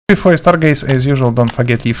Before you start, guys, as usual, don't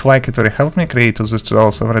forget, if you like it or help me create those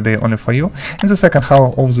tutorials every day only for you. In the second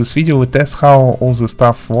half of this video, we test how all the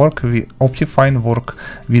stuff work with Optifine, work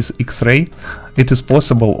with XRAY. It is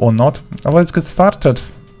possible or not. Let's get started.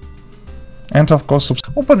 And of course,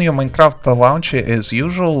 open your Minecraft launcher as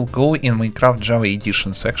usual, go in Minecraft Java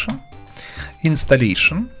Edition section,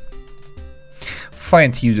 installation,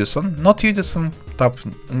 find Udisen, not Udisen, tap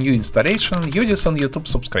new installation, Udisen, YouTube,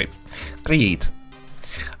 subscribe, create.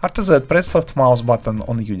 After that, press left mouse button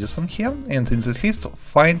on Udisen here, and in this list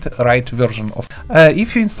find right version of.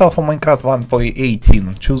 If you install for Minecraft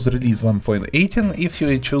 1.18, choose release 1.18. If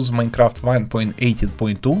you choose Minecraft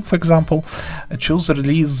 1.18.2, for example, choose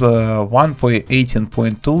release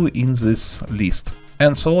 1.18.2 in this list,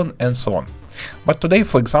 and so on and so on. But today,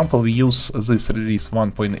 for example, we use this release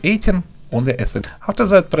 1.18 on the asset. After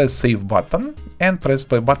that, press save button and press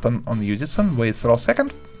play button on Udisen. Wait for a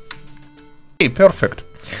second. Okay, perfect.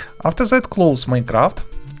 After that, close Minecraft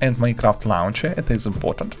and Minecraft launcher, it is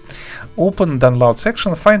important. Open download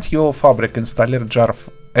section, find your Fabric installer jar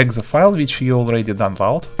exe file, which you already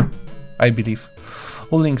download, I believe.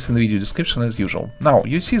 All links in the video description as usual. Now,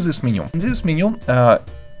 you see this menu. In this menu,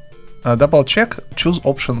 double check, choose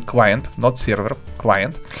option client, not server,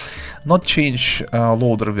 client. Not change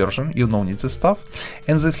loader version, you don't need this stuff.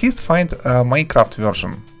 In this list, find Minecraft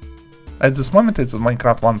version. At this moment it's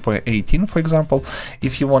Minecraft 1.18, for example.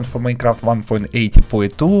 If you want for Minecraft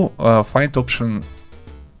 1.80.2, find option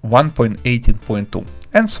 1.18.2,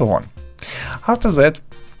 and so on. After that,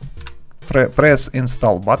 press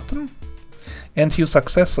install button, and you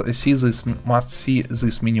must see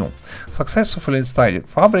this menu. Successfully installed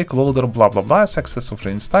Fabric, loader, blah blah blah,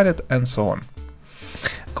 successfully installed, and so on.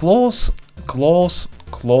 Close, close,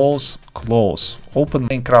 close, close. Open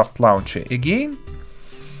Minecraft launcher again.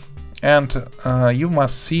 And you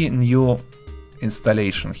must see new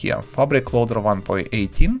installation here, Fabric Loader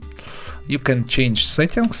 1.18. You can change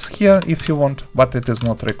settings here if you want, but it is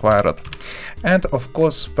not required. And of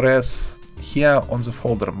course, press here on the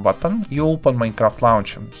folder button, you open Minecraft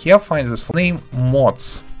launcher. Here find this name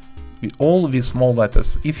mods, all with small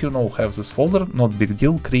letters. If you don't have this folder, not big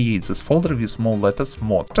deal, create this folder with small letters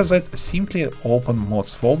mod. After that, simply open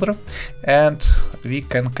mods folder and we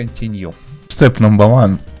can continue. Step number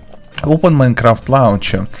 1. Open Minecraft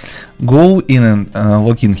launcher, go in and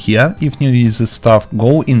log in here. If you need this stuff,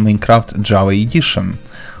 go in Minecraft Java Edition,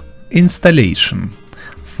 installation,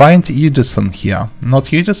 find Udisen here, not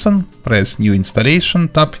Udisen, press new installation,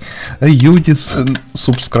 tap Udisen,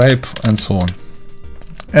 subscribe, and so on,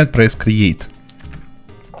 and press create.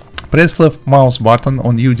 Press left mouse button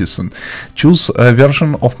on Udisen. Choose a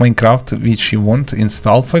version of Minecraft which you want to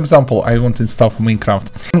install. For example, I want to install for Minecraft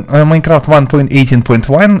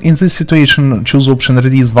 1.18.1. In this situation, choose option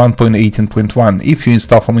release 1.18.1. If you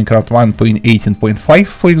install for Minecraft 1.18.5,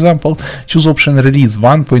 for example, choose option release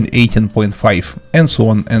 1.18.5, and so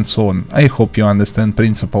on and so on. I hope you understand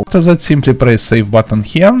principle. After that, simply press save button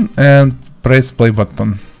here and press play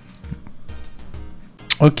button.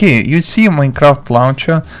 Okay, you see Minecraft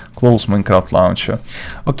launcher, close Minecraft launcher.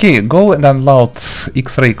 Okay, go and download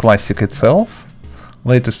XRAY Classic itself,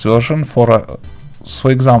 latest version for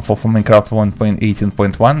example, for Minecraft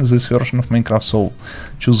 1.18.1, this version of Minecraft, so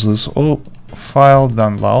choose this file,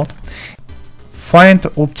 download. Find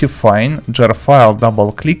Optifine jar file,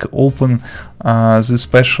 double click, open the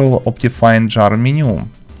special Optifine jar menu.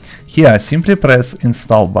 Here, simply press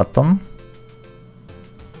install button.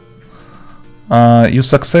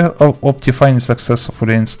 Optifine is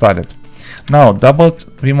successfully installed. Now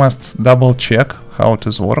we must double check how it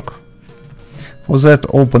is work. For that,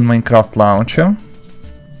 open Minecraft launcher.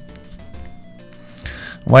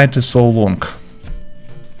 Why it is so long?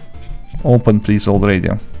 Open please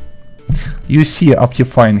already. You see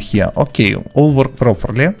Optifine here. Okay, all work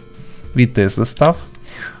properly. We test the stuff.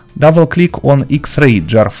 Double click on XRAY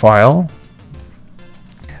jar file.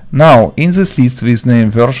 Now, in this list with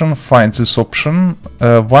name version, find this option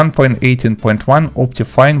 1.18.1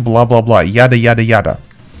 Optifine blah blah blah, yada yada yada,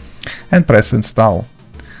 and press install.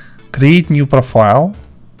 Create new profile.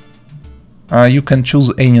 You can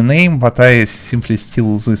choose any name, but I simply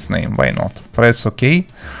steal this name, why not? Press OK.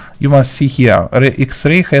 You must see here,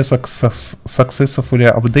 XRAY has successfully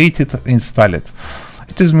updated, installed.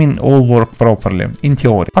 It does mean all work properly, in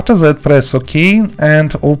theory. After that, press OK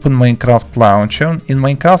and open Minecraft launcher. In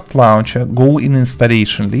Minecraft launcher, go in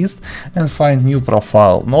installation list and find new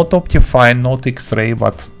profile. Not Optifine, not XRAY,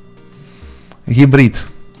 but hybrid.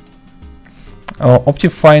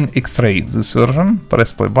 Optifine XRAY, this version.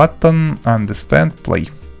 Press play button, understand, play.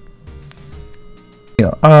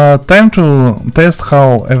 Time to test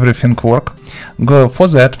how everything works. For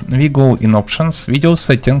that, we go in Options, Video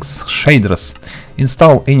Settings, Shaders.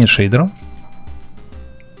 Install any shader.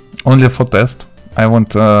 Only for test. I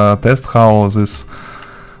want to test how this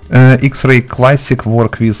X-Ray Classic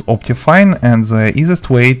work with Optifine, and the easiest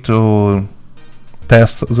way to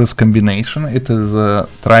test this combination it is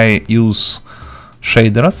try use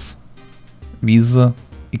shaders with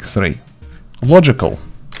X-Ray. Logical.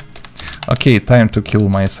 Okay, time to kill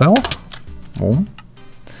myself. Boom.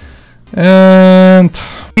 And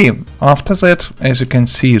okay, after that, as you can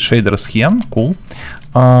see, shaders here, cool.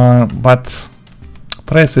 But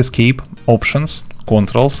press Escape, Options,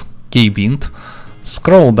 Controls, Keybind,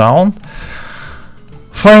 scroll down,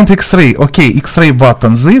 find X-Ray. Okay, X-Ray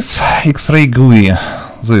button, this, X-Ray GUI,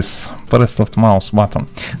 this, press left mouse button.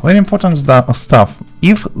 Very important stuff.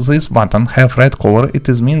 If this button have red color, it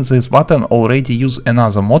means this button already use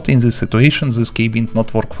another mod. In this situation, this keybind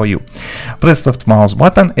not work for you. Press left mouse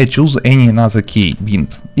button and choose any another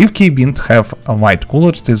keybind. If keybind have a white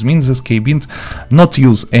color, it means this keybind not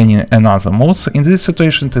use any another mods. In this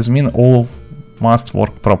situation, it means all must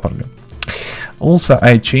work properly. Also,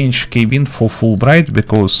 I change keybind for full bright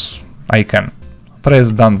because I can.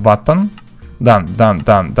 Press done button,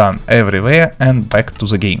 done everywhere, and back to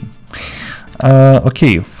the game.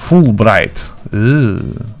 Okay, full bright.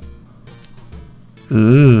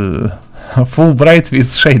 Full bright with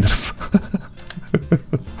shaders.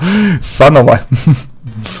 Son of a.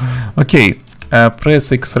 Okay,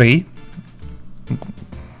 press X-Ray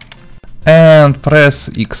and press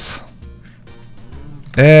X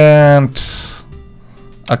and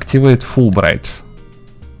activate full bright.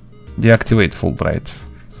 Deactivate full bright.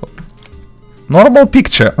 So, normal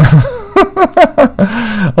picture.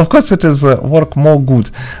 Of course it is work more good.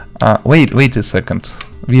 Wait a second.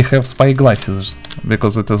 We have spy glasses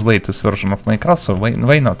because it is latest version of Minecraft, so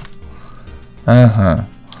why not?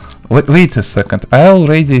 Wait a second. I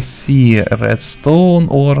already see redstone,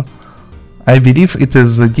 or I believe it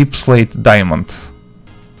is a deep slate diamond.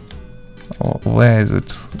 Oh, where is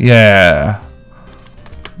it? Yeah.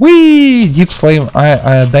 Whee! Deep slate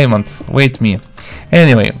diamond. Wait me.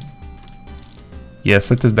 Anyway.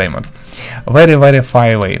 Yes, it is diamond. Very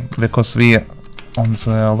far away, because we on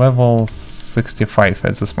the level 65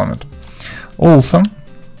 at this moment. Also,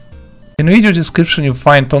 in video description you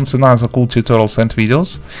find tons of other cool tutorials and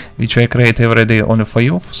videos, which I create every day only for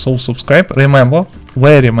you, so subscribe. Remember,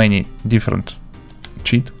 very many different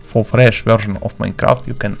cheat for fresh version of Minecraft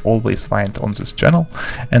you can always find on this channel,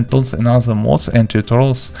 and tons of other mods and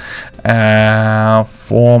tutorials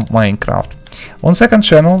for Minecraft. On second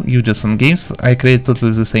channel, Udisen Games, I create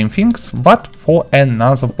totally the same things, but for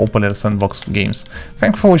another popular sandbox games.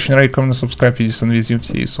 Thanks for watching, recommend, subscribe, Udisen with you,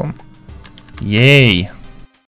 see you soon. Yay!